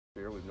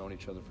We've known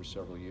each other for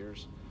several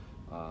years.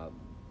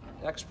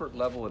 Expert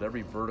level at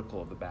every vertical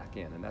of the back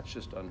end, and that's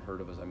just unheard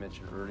of. As I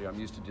mentioned earlier, I'm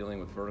used to dealing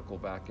with vertical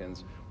back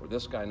ends where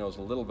this guy knows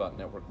a little about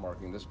network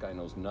marketing, this guy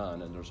knows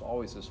none, and there's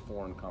always this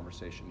foreign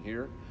conversation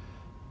here.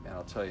 And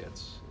I'll tell you,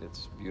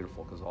 it's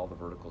beautiful because all the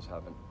verticals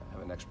have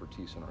an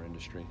expertise in our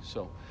industry.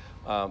 So,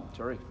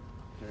 Terry's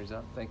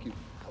out. Thank you.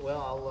 Well,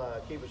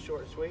 I'll keep it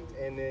short and sweet,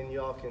 and then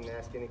y'all can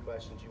ask any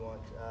questions you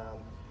want.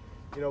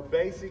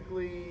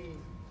 Basically,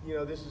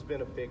 this has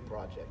been a big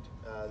project.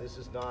 This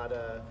is not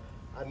a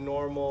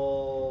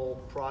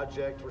normal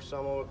project where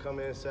someone would come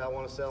in and say, I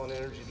want to sell an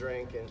energy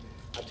drink, and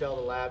I tell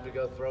the lab to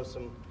go throw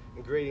some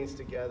ingredients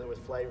together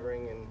with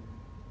flavoring, and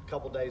a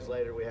couple days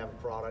later we have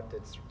a product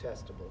that's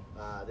testable.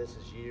 This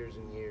is years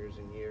and years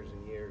and years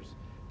and years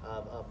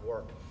of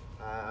work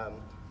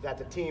that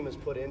the team has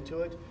put into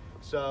it.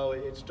 So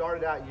it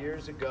started out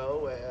years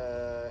ago,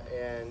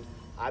 and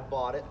I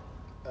bought it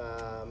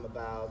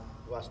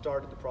I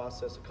started the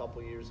process a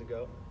couple years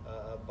ago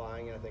of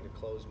buying it. I think it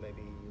closed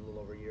maybe a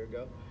little over a year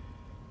ago.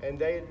 And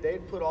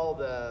they'd put all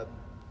the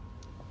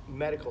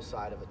medical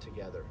side of it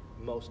together,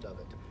 most of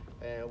it.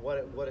 And what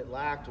it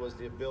lacked was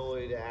the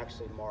ability to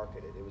actually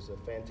market it. It was a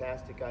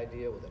fantastic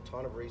idea with a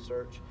ton of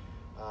research,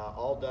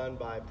 all done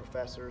by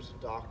professors,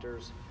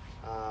 doctors,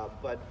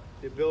 but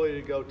the ability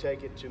to go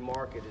take it to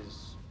market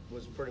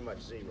was pretty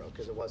much zero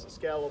because it wasn't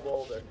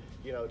scalable.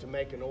 To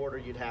make an order,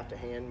 you'd have to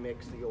hand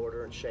mix the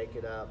order and shake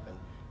it up and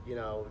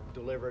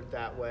deliver it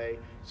that way.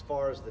 As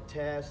far as the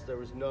test, there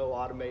was no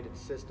automated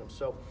system.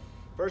 So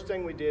first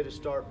thing we did is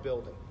start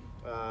building.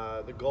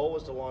 The goal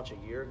was to launch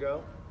a year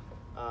ago,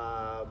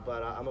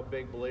 but I'm a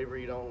big believer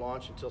you don't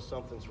launch until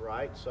something's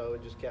right, so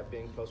it just kept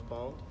being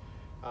postponed.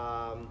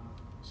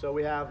 So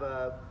we have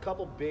a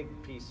couple big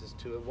pieces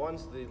to it.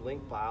 One's the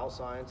Link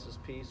Biosciences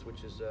piece,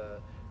 which is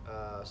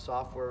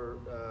software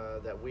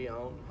that we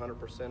own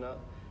 100% of,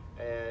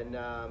 and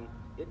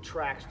it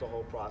tracks the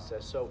whole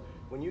process. So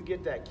when you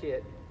get that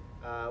kit,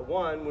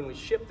 when we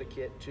ship the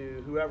kit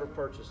to whoever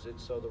purchased it,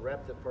 so the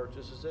rep that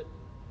purchases it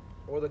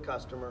or the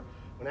customer,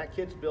 when that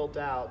kit's built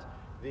out,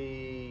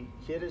 the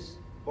kit is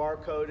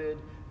barcoded,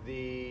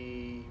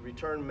 the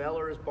return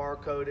mailer is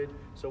barcoded,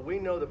 so we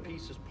know the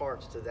pieces,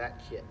 parts to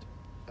that kit,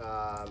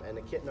 and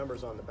the kit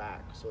number's on the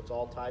back, so it's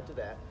all tied to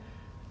that.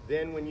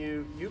 Then when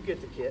you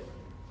get the kit,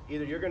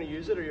 either you're going to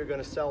use it or you're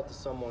going to sell it to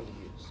someone to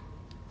use.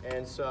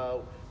 And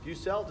so if you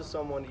sell it to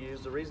someone to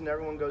use, the reason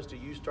everyone goes to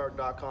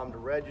ustart.com to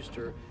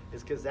register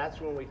is because that's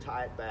when we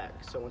tie it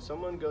back. So when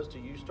someone goes to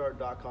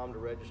ustart.com to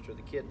register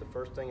the kit, the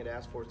first thing it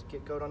asks for is the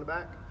kit code on the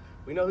back.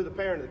 We know who the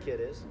parent of the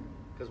kit is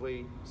because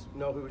we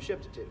know who we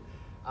shipped it to.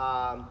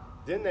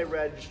 Then they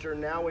register.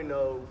 Now we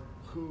know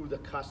who the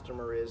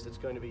customer is that's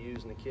going to be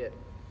using the kit.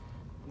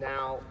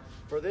 Now,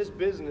 for this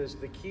business,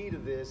 the key to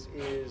this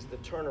is the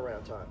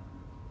turnaround time.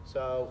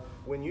 So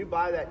when you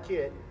buy that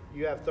kit,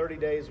 you have 30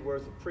 days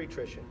worth of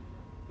pre-trition.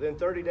 Within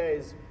 30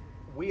 days,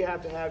 we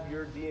have to have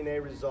your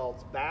DNA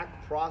results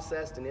back,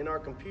 processed, and in our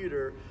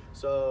computer,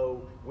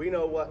 so we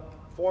know what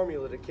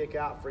formula to kick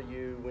out for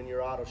you when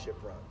your auto ship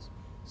runs.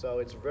 So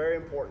it's very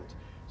important.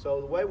 So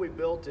the way we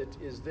built it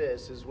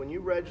is when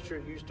you register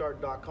at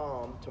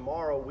ustart.com,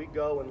 tomorrow we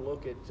go and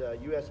look at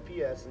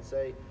USPS and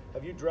say,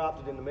 have you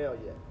dropped it in the mail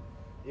yet?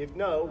 If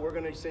no, we're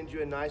going to send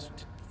you a nice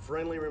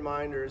friendly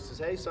reminder. It says,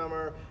 hey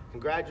Summer,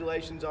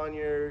 congratulations on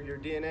your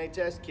DNA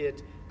test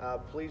kit.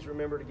 Please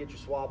remember to get your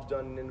swabs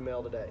done in the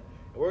mail today.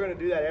 And we're going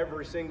to do that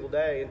every single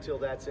day until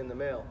that's in the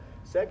mail.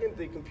 Second,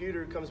 the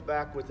computer comes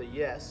back with a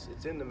yes,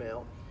 it's in the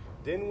mail.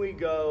 Then we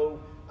go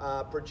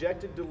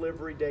projected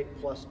delivery date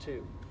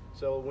 +2.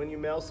 So when you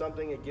mail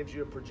something, it gives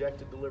you a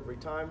projected delivery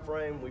time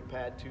frame. We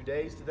add 2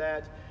 days to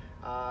that.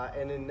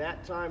 And in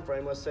that time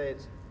frame, let's say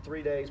it's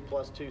 3 days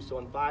 +2. So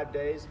in 5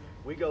 days,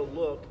 we go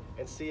look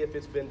and see if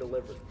it's been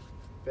delivered.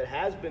 If it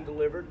has been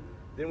delivered,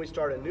 then we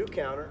start a new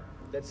counter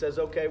that says,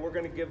 okay, we're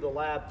going to give the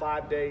lab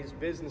 5 days,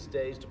 business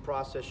days to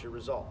process your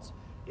results.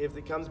 If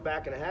it comes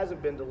back and it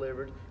hasn't been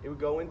delivered, it would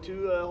go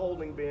into a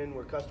holding bin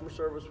where customer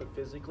service would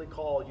physically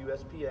call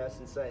USPS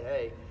and say,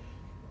 hey,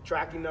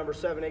 tracking number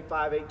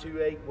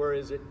 785828, where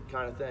is it,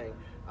 kind of thing.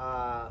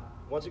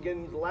 Once we get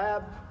into the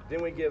lab,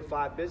 then we give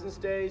 5 business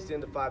days. At the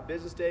end of 5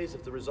 business days,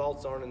 if the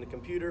results aren't in the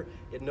computer,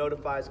 it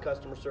notifies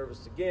customer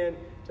service again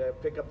to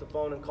pick up the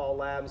phone and call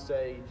lab and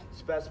say,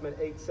 specimen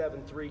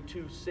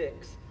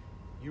 87326,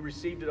 you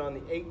received it on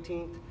the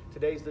 18th,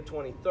 today's the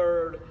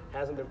 23rd,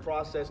 hasn't been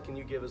processed, can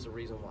you give us a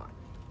reason why?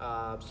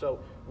 So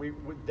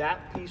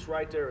that piece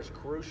right there is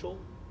crucial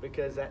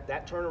because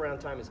that turnaround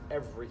time is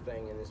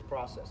everything in this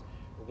process.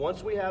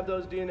 Once we have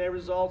those DNA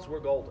results, we're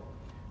golden.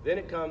 Then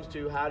it comes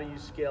to how do you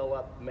scale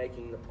up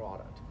making the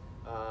product,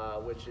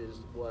 which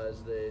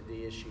was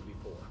the issue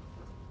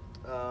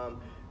before.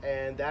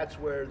 And that's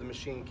where the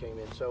machine came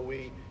in. So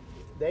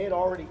they had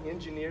already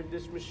engineered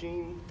this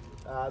machine.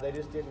 They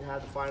just didn't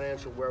have the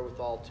financial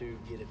wherewithal to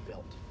get it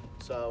built.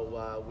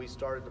 So we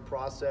started the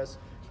process.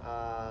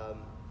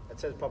 I'd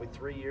say it's probably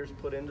 3 years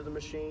put into the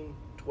machine,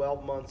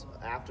 12 months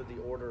after the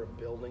order of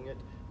building it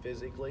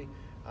physically.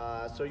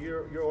 So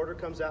your order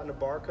comes out in a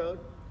barcode.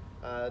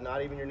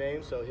 not even your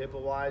name, so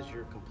HIPAA-wise,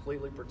 you're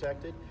completely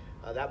protected.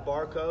 That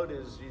barcode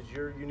is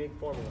your unique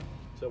formula.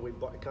 So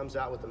it comes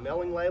out with a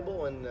mailing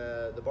label and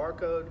the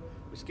barcode.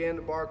 We scan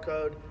the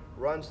barcode,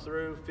 runs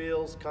through,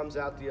 fills, comes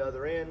out the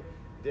other end.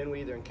 Then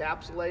we either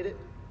encapsulate it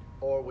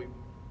or we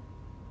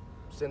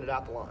send it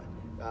out the line.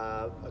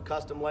 A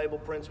custom label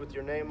prints with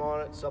your name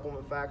on it,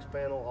 supplement fax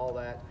panel, all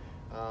that.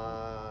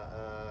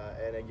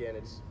 And again,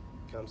 it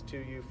comes to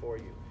you, for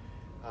you.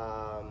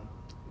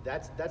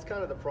 That's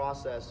kind of the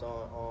process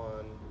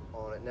on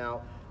it.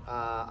 Now,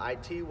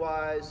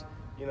 IT-wise,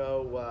 you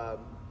know,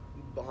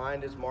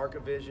 behind is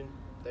Market Vision.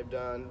 They've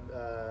done,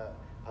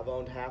 I've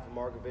owned half of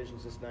Market Vision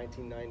since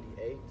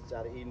 1998. It's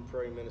out of Eden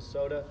Prairie,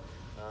 Minnesota.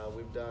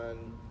 We've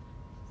done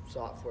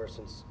software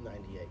since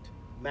 '98.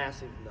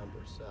 Massive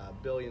numbers,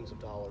 billions of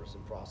dollars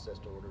in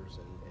processed orders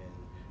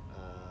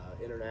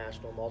and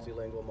international,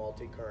 multilingual,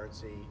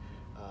 multi-currency.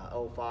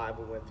 05,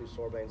 we went through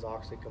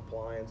Sarbanes-Oxley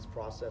compliance,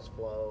 process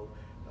flow,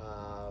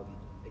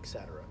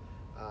 etc.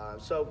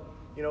 So,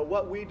 you know,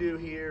 what we do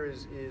here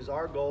is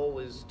our goal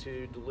is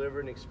to deliver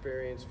an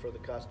experience for the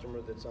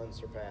customer that's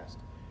unsurpassed.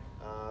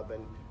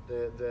 And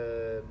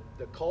the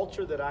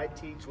culture that I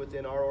teach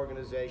within our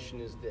organization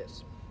is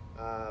this.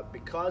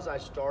 Because I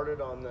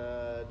started on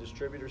the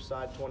distributor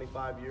side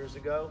 25 years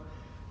ago,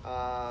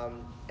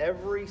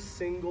 every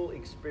single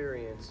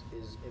experience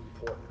is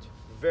important,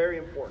 very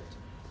important.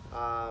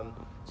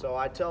 So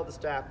I tell the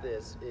staff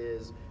this,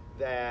 is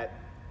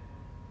that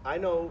I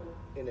know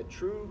in a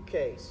true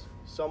case,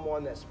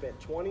 someone that spent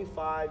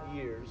 25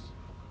 years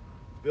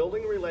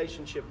building a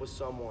relationship with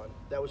someone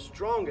that was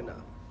strong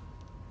enough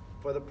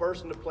for the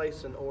person to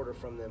place an order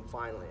from them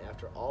finally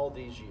after all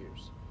these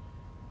years.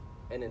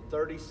 And in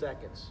 30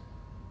 seconds,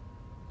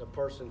 the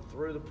person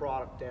threw the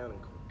product down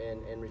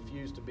and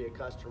refused to be a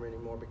customer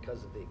anymore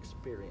because of the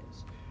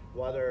experience.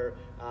 Whether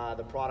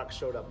the product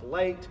showed up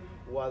late,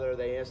 whether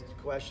they asked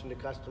a question to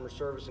customer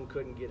service and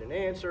couldn't get an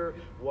answer,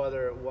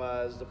 whether it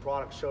was the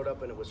product showed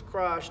up and it was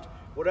crushed,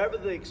 whatever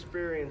the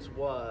experience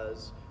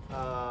was,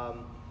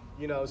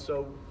 you know,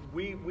 so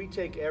we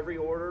take every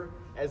order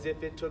as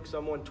if it took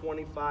someone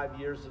 25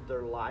 years of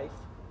their life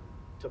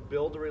to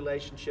build a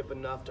relationship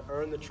enough, to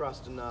earn the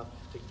trust enough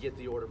to get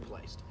the order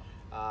placed.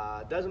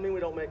 Doesn't mean we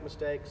don't make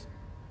mistakes.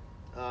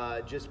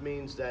 It just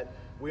means that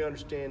we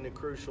understand the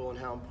crucial and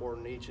how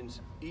important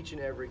each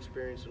and every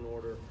experience and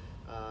order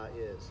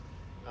is.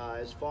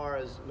 As far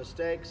as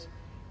mistakes,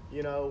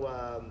 you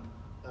know,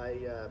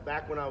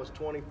 back when I was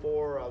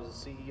 24, I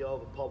was the CEO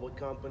of a public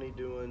company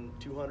doing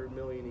 $200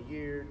 million a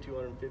year,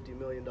 $250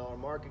 million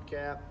market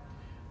cap.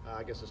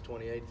 I guess I was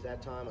 28 at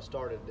that time. I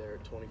started there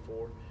at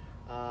 24.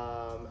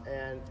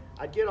 And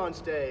I'd get on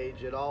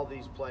stage at all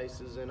these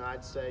places and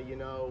I'd say, you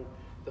know,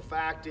 the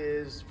fact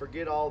is,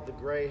 forget all the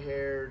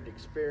gray-haired,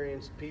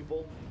 experienced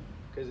people,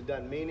 because it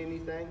doesn't mean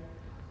anything.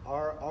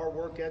 Our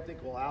work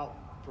ethic will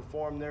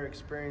outperform their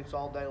experience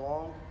all day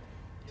long.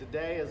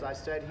 Today, as I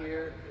said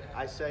here,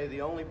 I say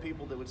the only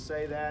people that would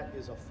say that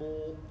is a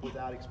fool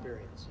without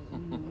experience,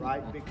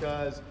 right?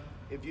 Because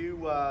if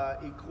you I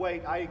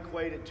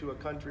equate it to a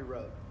country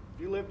road. If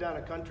you live down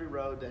a country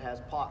road that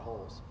has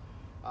potholes,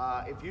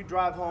 if you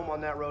drive home on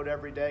that road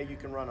every day, you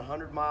can run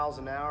 100 miles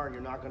an hour and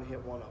you're not going to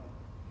hit one of them.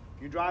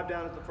 If you drive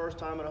down it the first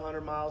time at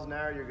 100 miles an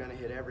hour, you're going to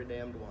hit every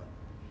damned one.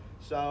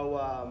 So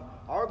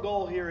our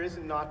goal here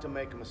isn't not to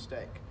make a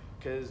mistake,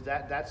 because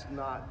that's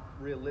not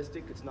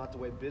realistic. It's not the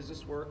way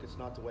business works. It's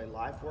not the way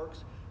life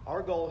works.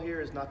 Our goal here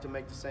is not to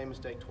make the same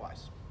mistake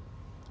twice.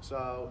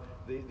 So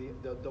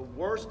the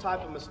worst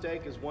type of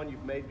mistake is one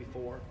you've made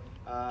before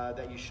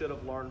that you should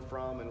have learned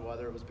from, and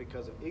whether it was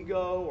because of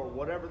ego or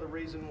whatever the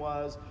reason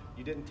was,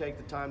 you didn't take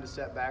the time to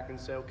step back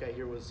and say, okay,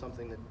 here was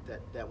something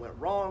that went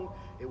wrong.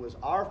 It was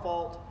our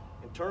fault.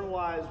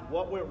 Internalize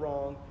what went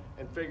wrong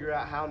and figure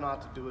out how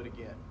not to do it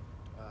again.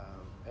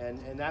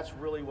 And that's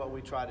really what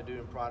we try to do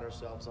and pride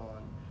ourselves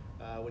on.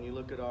 When you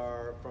look at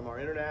from our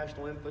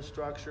international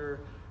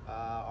infrastructure,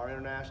 our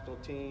international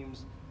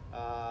teams,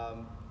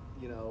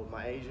 you know,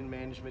 my Asian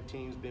management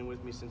team's been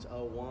with me since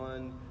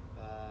 '01,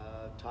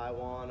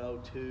 Taiwan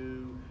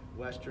 '02,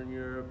 Western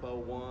Europe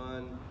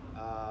 '01,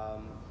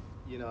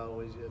 you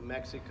know,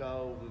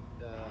 Mexico,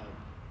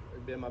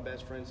 been my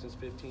best friend since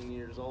 15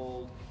 years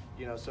old.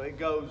 You know, so it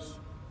goes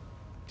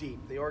deep.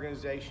 The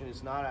organization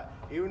is not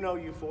even though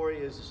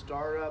UFORIA is a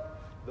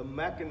startup, the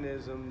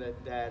mechanism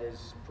that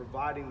is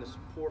providing the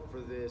support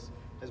for this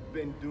has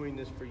been doing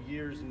this for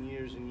years and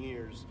years and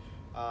years.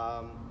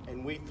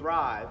 And we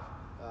thrive,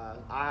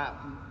 I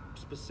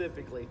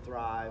specifically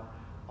thrive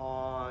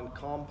on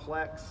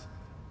complex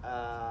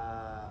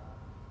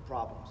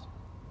problems.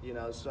 You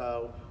know,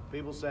 so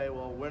people say,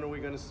 well, when are we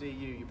going to see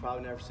you? You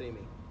probably never see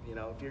me. You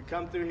know, if you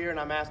come through here and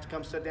I'm asked to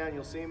come sit down,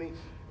 you'll see me.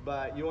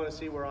 But you want to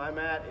see where I'm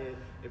at.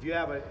 If you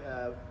have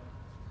a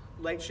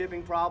late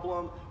shipping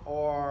problem,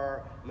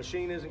 or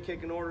machine isn't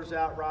kicking orders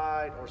out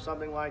right, or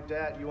something like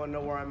that, you want to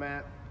know where I'm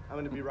at, I'm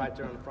going to be right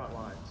there on the front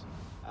lines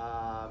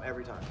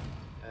every time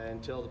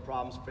until the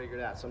problem's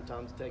figured out.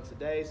 Sometimes it takes a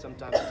day,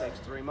 sometimes it takes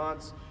 3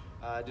 months.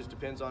 It just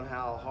depends on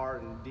how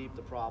hard and deep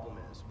the problem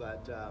is.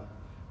 But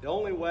the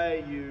only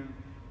way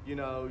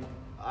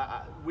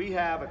we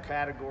have a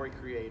category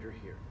creator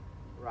here,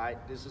 right?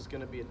 This is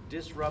going to be a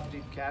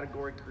disruptive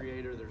category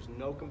creator. There's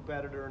no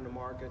competitor in the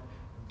market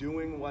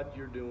doing what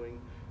you're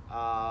doing.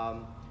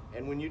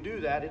 And when you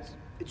do that,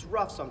 it's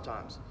rough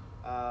sometimes.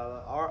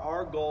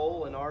 Our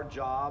goal and our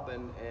job,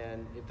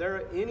 and if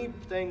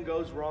anything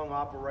goes wrong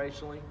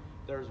operationally,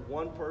 there's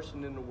one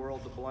person in the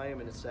world to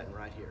blame, and it's sitting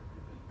right here.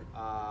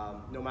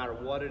 No matter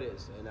what it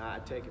is, and I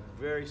take it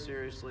very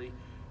seriously.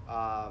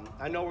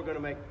 I know we're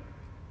going to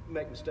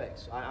make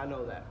mistakes. I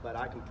know that, but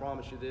I can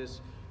promise you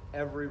this: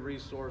 every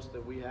resource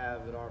that we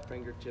have at our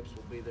fingertips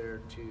will be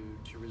there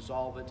to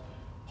resolve it.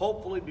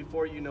 Hopefully,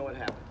 before you know it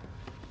happened.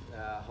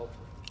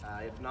 Hopefully,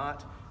 if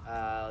not,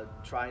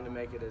 trying to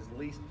make it as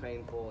least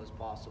painful as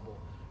possible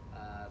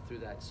through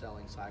that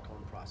selling cycle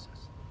and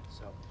process.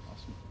 So,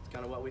 awesome. It's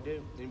kind of what we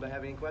do. Anybody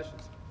have any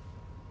questions?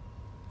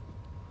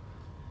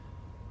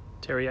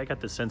 Terry, I got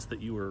the sense that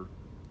you were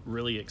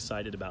really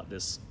excited about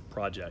this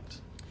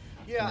project.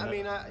 Yeah, I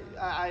mean,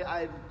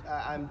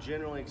 I'm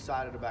generally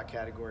excited about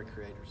category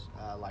creators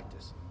like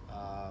this.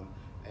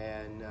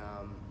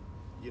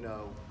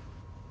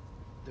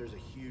 There's a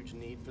huge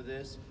need for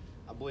this.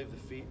 I believe the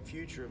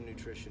future of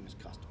nutrition is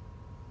custom,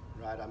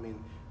 right? I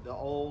mean, the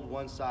old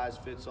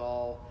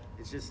one-size-fits-all,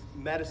 it's just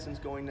medicine's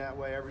going that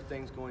way,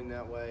 everything's going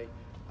that way.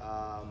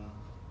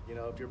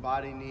 If your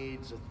body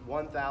needs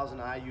 1,000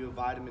 IU of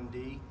vitamin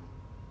D,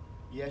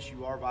 yes,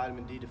 you are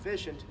vitamin D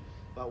deficient,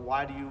 but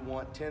why do you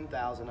want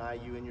 10,000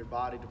 IU in your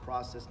body to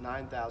process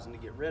 9,000 to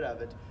get rid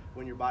of it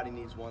when your body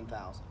needs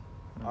 1,000?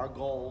 Our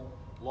goal,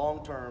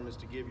 long term, is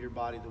to give your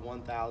body the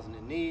 1,000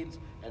 it needs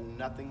and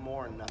nothing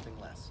more and nothing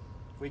less.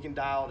 If we can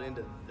dial it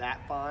into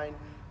that fine,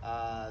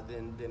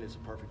 then it's a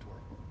perfect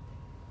world.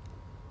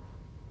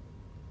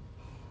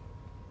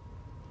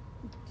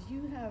 Do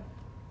you have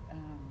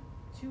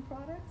two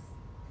products,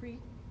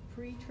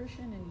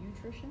 pre-trition and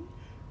nutrition?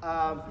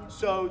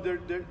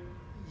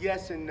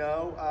 Yes and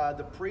no.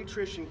 The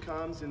pre-trition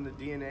comes in the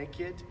DNA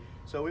kit,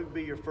 so it would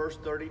be your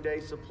first 30-day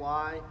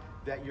supply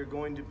that you're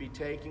going to be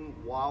taking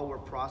while we're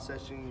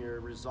processing your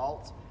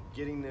results,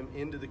 getting them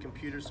into the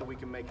computer so we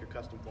can make your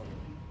custom formula.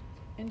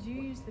 And do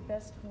you use the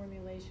best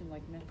formulation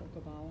like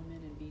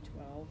methylcobalamin and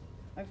B12?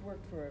 I've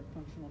worked for a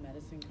functional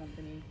medicine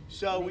company.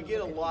 So we get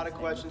a lot of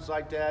questions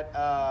like that.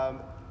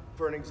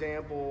 For an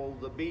example,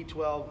 the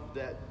B12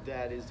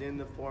 that is in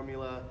the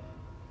formula,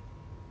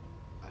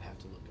 I'd have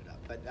to look it up.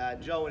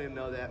 But Joe and him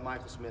know that.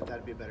 Michael Smith,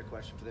 that'd be a better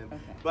question for them.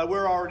 Okay. But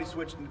we're already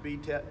switching to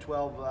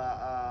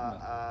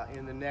B12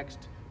 in the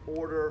next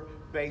order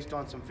based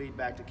on some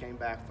feedback that came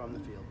back from the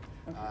field.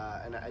 Okay.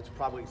 And it's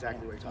probably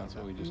exactly what you're talking about. That's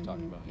what we just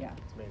talked about. Yeah.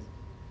 It's amazing.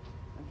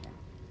 Okay.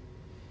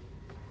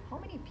 How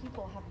many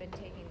people have been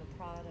taking the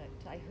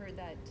product? I heard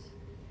that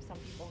some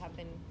people have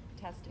been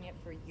testing it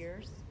for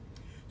years.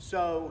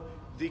 So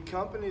the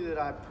company that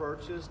I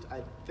purchased,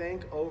 I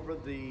think over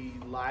the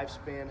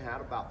lifespan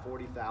had about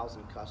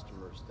 40,000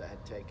 customers that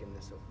had taken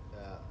this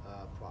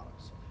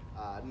products.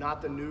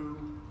 Not the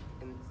new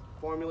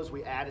formulas.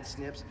 We added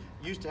SNPs.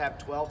 Used to have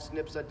 12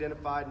 SNPs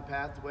identified in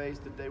pathways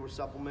that they were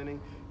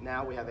supplementing.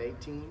 Now we have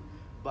 18.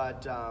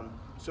 But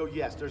so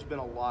yes, there's been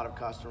a lot of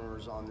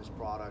customers on this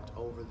product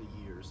over the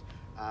years.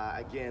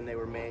 Again, they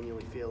were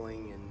manually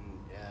filling and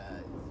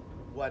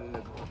wasn't,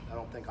 I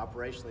don't think,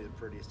 operationally the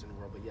prettiest in the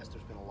world, but yes,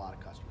 there's been a lot of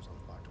customers on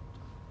the product over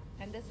time.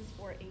 And this is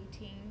for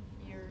 18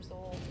 years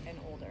old and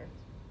older,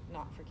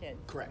 not for kids?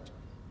 Correct.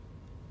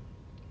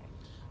 Okay.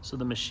 So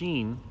the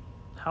machine,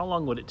 how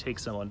long would it take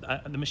someone,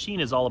 the machine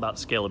is all about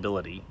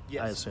scalability,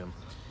 yes. I assume.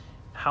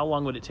 How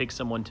long would it take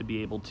someone to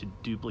be able to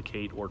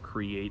duplicate or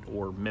create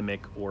or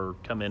mimic or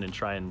come in and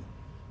try and...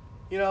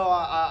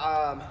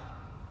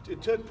 It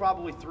took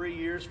probably 3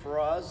 years for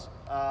us,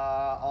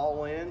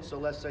 all in. So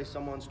let's say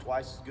someone's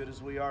twice as good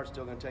as we are, it's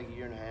still going to take a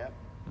year and a half.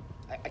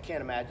 I can't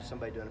imagine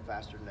somebody doing it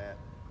faster than that.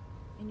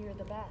 And you're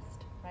the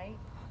best, right?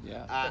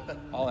 Yeah,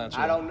 I'll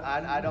answer.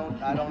 I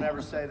don't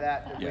ever say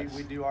that. Yes.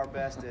 We do our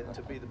best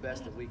to be the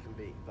best that we can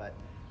be. But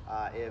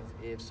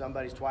if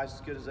somebody's twice as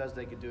good as us,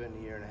 they could do it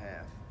in a year and a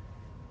half.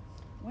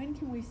 When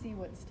can we see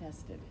what's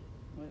tested?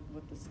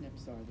 What the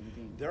SNPs are that are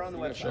being They're on the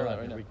website. Share that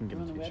right now. We can give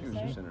On it the to you. She was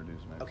website? just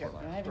introduced me. Okay.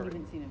 I haven't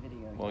even seen a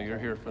video yet. Well, you're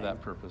here for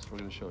that purpose. We're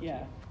going to show it to you.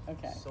 Yeah,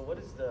 okay. So what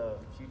does the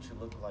future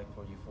look like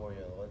for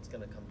UFORIA? What's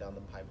going to come down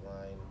the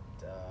pipeline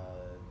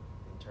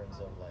in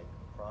terms of like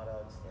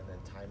products and then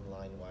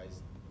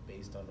timeline-wise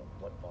based on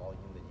what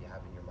volume that you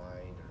have in your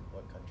mind or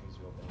what countries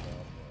you open up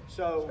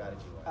or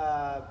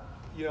strategy-wise?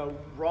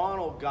 Ron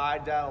will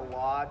guide that a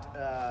lot.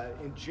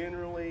 And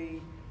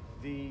generally,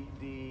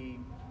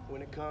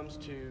 when it comes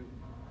to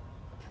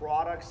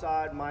product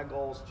side, my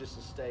goal is just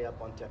to stay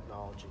up on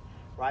technology.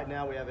 Right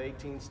now we have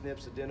 18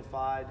 SNPs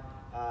identified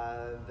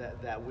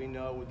that we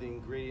know the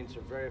ingredients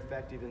are very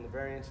effective in the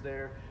variants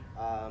there.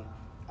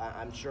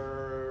 I'm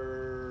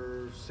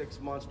sure 6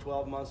 months,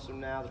 12 months from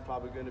now, there's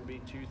probably going to be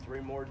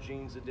 2-3 more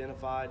genes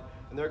identified,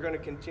 and they're going to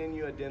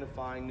continue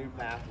identifying new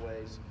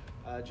pathways,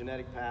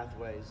 genetic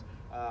pathways.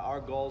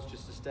 Our goal is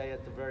just to stay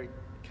at the very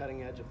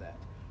cutting edge of that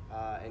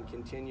and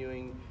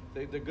continuing.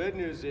 The good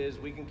news is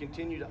we can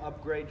continue to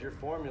upgrade your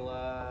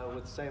formula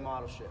with the same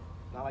auto ship.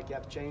 Not like you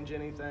have to change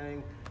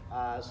anything.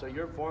 So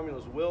your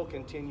formulas will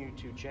continue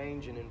to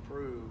change and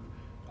improve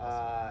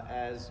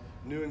as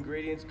new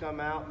ingredients come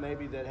out,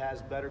 maybe that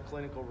has better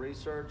clinical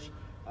research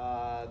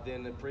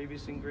than the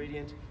previous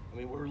ingredient. I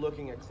mean, we're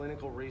looking at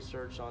clinical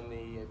research on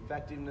the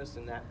effectiveness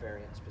in that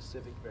variant,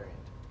 specific variant.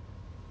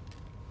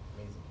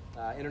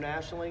 Amazing.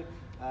 Internationally,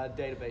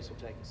 database will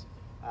take us.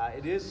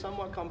 It is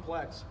somewhat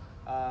complex.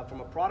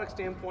 From a product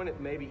standpoint, it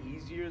may be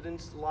easier than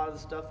a lot of the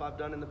stuff I've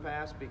done in the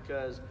past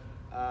because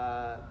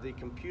the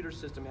computer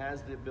system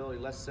has the ability,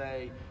 let's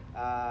say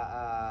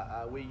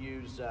we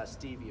use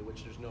stevia,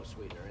 which there's no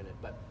sweetener in it,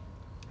 but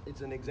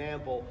it's an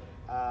example.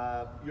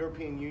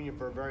 European Union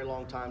for a very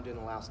long time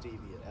didn't allow stevia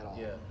at all.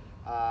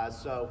 Yeah.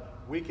 So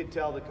we could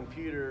tell the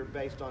computer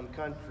based on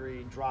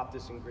country, drop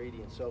this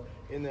ingredient. So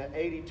in the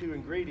 82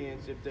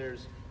 ingredients, if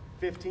there's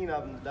 15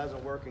 of them that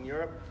doesn't work in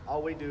Europe,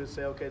 all we do is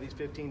say, okay, these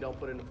 15 don't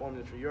put in the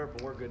formula for Europe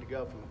and we're good to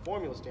go from a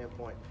formula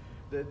standpoint.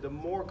 The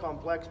more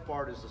complex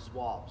part is the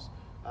swabs.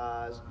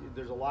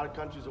 There's a lot of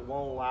countries that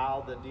won't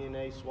allow the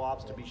DNA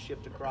swabs to be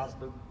shipped across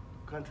the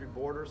country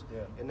borders.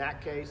 Yeah. In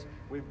that case,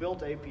 we've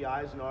built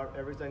APIs and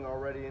everything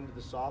already into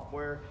the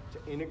software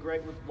to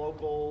integrate with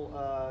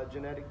local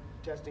genetic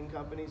testing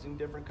companies in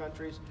different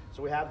countries.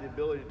 So we have the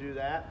ability to do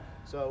that.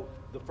 So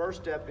the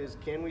first step is,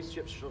 can we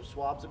ship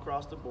swabs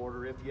across the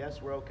border? If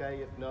yes, we're okay.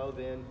 If no,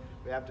 then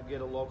we have to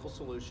get a local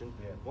solution.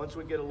 Yeah. Once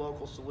we get a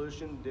local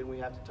solution, then we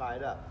have to tie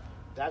it up.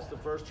 That's the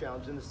first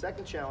challenge. And the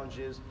second challenge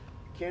is,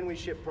 can we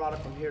ship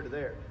product from here to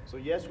there? So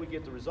yes, we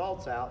get the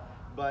results out,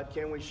 but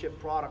can we ship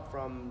product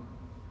from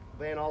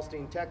Van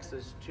Alstyne,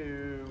 Texas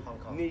to Hong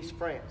Kong. Nice,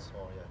 France,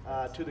 Oh,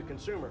 yeah. to the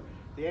consumer?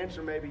 The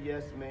answer may be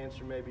yes, the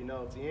answer may be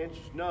no. If the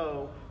answer is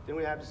no, then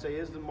we have to say,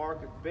 is the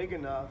market big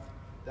enough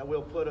that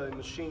we'll put a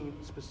machine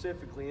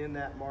specifically in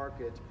that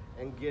market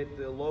and get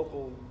the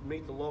local,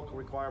 meet the local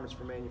requirements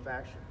for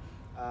manufacturing?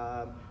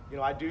 You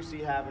know, I do see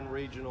having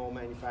regional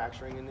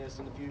manufacturing in this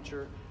in the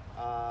future.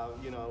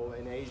 You know,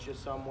 in Asia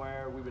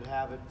somewhere, we would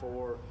have it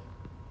for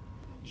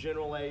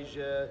General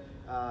Asia,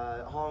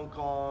 Hong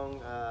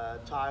Kong,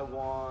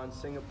 Taiwan,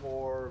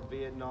 Singapore,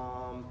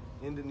 Vietnam,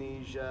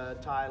 Indonesia,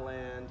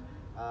 Thailand,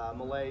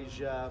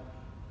 Malaysia,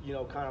 you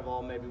know, kind of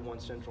all maybe one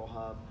central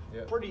hub.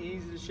 Yep. Pretty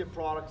easy to ship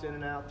products in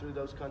and out through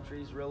those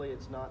countries, really.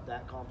 It's not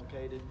that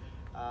complicated.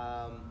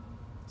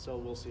 So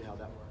we'll see how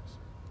that works.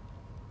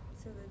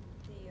 So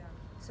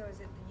so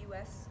is it the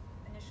U.S.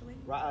 initially?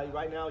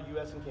 Right now,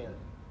 U.S. and Canada.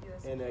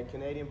 US And a Canada.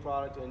 Canadian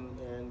product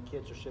and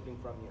kits are shipping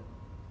from here.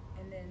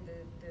 And then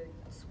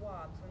the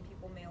swabs, when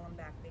people mail them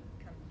back, they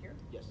come here?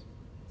 Yes.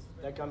 This is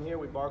where They come here,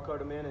 we barcode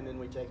them in, and then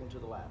we take them to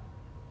the lab.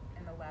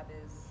 And the lab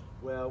is?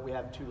 Well, we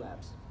have two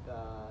labs,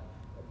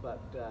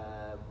 but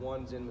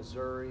one's in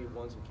Missouri,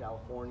 one's in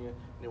California,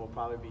 and then we'll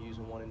probably be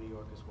using one in New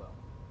York as well.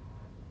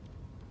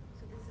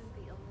 So this is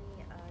the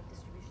only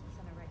distribution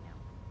center right now?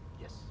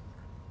 Yes.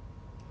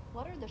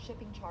 What are the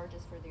shipping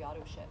charges for the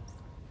auto ships?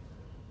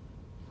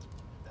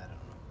 I don't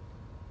know.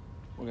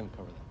 We're going to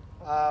cover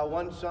that.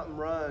 Once something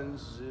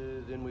runs,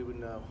 then we would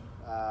know.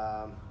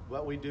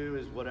 What we do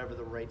is whatever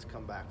the rates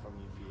come back from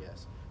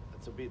UPS.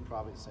 That'll be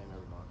probably the same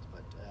every month,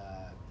 but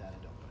that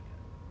I don't know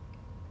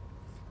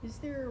yet. Is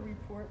there a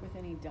report with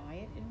any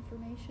diet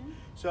information?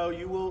 So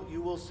you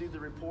will see the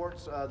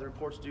reports. The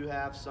reports do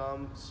have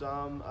some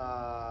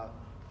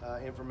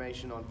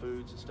information on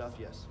foods and stuff.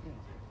 Yes. Good.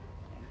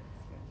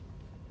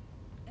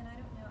 And I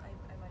don't know,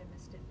 I might have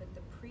missed it, but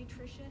the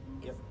pre-trition,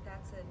 Yep.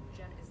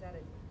 is that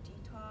a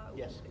detox?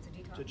 Yes. It's a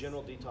detox? It's a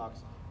general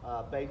detox.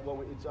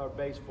 It's our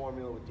base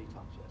formula with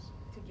detox. Yes.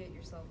 To get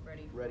yourself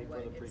ready for Ready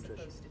what for the it's pre-trition.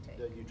 supposed to take.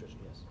 The nutrition.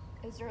 Yes.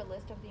 Is there a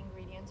list of the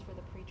ingredients for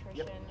the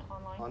pre-trition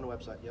online? On the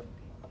website. Yep.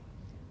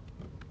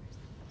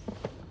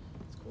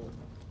 It's cool.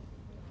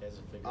 You guys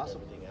have figured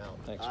Awesome. everything out.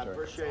 Thanks, I Terry.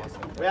 appreciate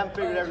it. We haven't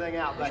figured everything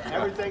out, but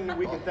everything that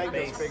we can think of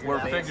is figured We're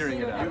out. figuring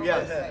it out.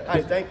 Yes.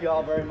 Hey, thank you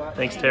all very much.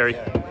 Thanks, Terry.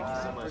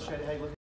 Appreciate it. Hey, look.